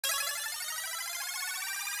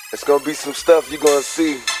It's gonna be some stuff you're gonna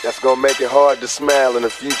see that's gonna make it hard to smile in the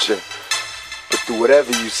future. But through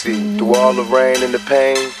whatever you see, through all the rain and the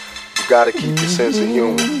pain, you gotta keep your sense of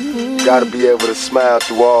humor. You gotta be able to smile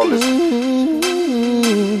through all this.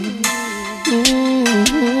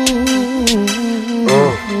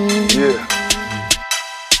 Yeah.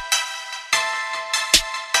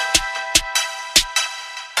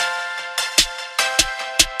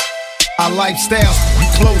 Our lifestyles, we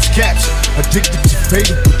close caption, addicted to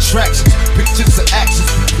fatal attractions. Pictures of actions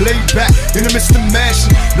we play back in the midst of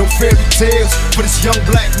mashing. No fairy tales for this young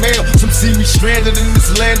black male. Some see me stranded in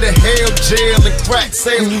this land of hell, jail and crack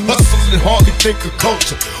sales. Hustling and hardly think of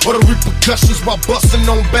culture or the repercussions while busting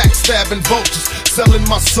on backstabbing vultures. Selling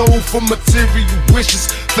my soul for material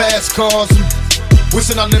wishes, fast cars and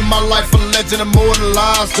wishing I lived my life a legend,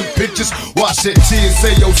 immortalized in pictures. Why shed tears,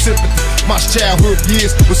 say your sympathy. My childhood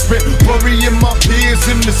years was spent burying my peers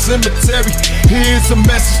in the cemetery. Here's a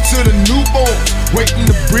message to the newborns waiting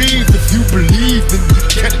to breathe. If you believe, then you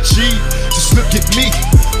can achieve. Just look at me,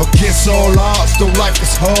 against all odds. Though life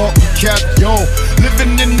is hard, we carry on.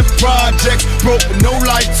 Living in the projects, broke with no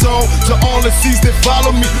lights on. To all the seas that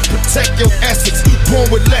follow me, protect your essence. Born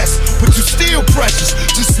with less, but you still precious.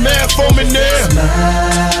 Just smile for me now. Smile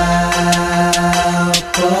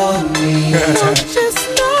for me. Just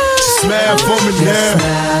smile for me now.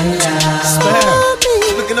 Smile.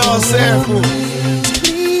 Looking all sad for me.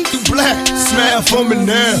 You black. Smile for me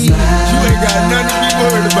now. You ain't got nothing to be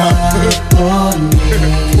worried about.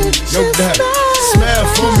 No doubt. Smile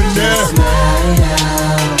for me now.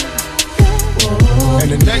 And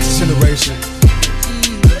the next generation.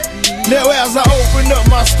 Now as I open up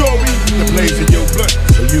my story, the blaze of your blood,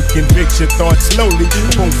 so you can picture thoughts slowly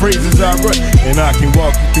on phrases I run, and I can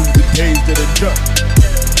walk you through the days that are done.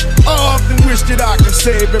 I often wish that I could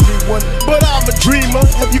save everyone, but I'm a dreamer.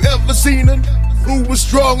 Have you ever seen her? Who was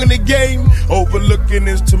strong in the game, overlooking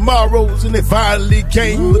his tomorrows, and it finally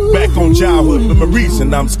came. Look back on childhood memories,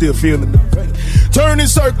 and I'm still feeling the pain. Turning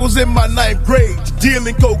circles in my 9th grade,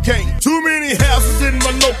 dealing cocaine. Too many houses in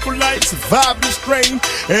my local life, surviving strain.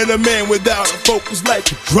 And a man without a focus life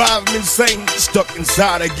could drive me insane. Stuck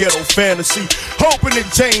inside a ghetto fantasy, hoping to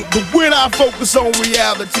change. But when I focus on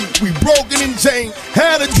reality, we broken and chained.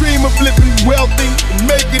 Had a dream of living wealthy and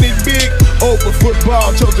making it big. Over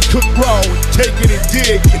football, chose to cook raw and taking it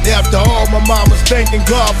dig. And after all, my mama's thanking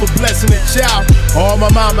God for blessing a child. All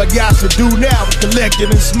my mama got to do now is collect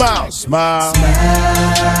it and smile. Smile. Smile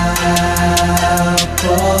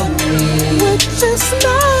for me. Would you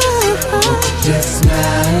smile? Would you just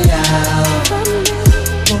smile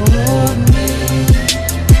for me?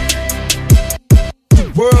 The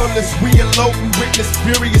world is reloading, witness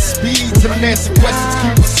furious speeds. Unanswered questions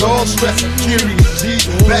keep us all stressed and curious. G,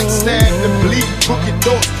 backstab and bleed, crooked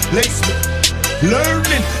doors, lacement.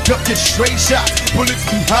 Learning, ducking straight shots, bullets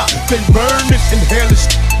be hot, they burning, inhaling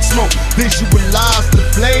smoke, visualize the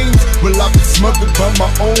flames. Well, I've been smothered by my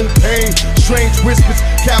own pain. Strange whispers,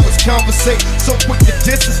 cowards conversate, so quick to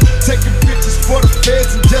distance. Taking pictures for the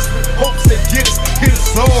feds in desperate hopes they get us. Hit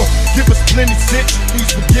us all, give us plenty centuries,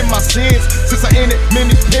 forgive my sins. Since I entered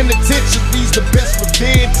many penitentiaries, the best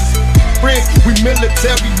revenge is friends. We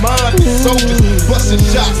military-minded soldiers, busting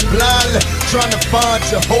shots blindly, trying to find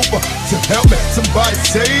Jehovah to help me. Somebody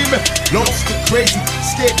save me. Lost and crazy,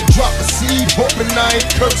 scared to drop a seed, hoping I ain't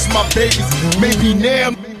curse my babies. Maybe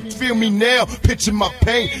now, feel me now, picture my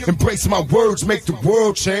pain, embrace my words, make the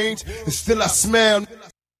world change. And still I smile.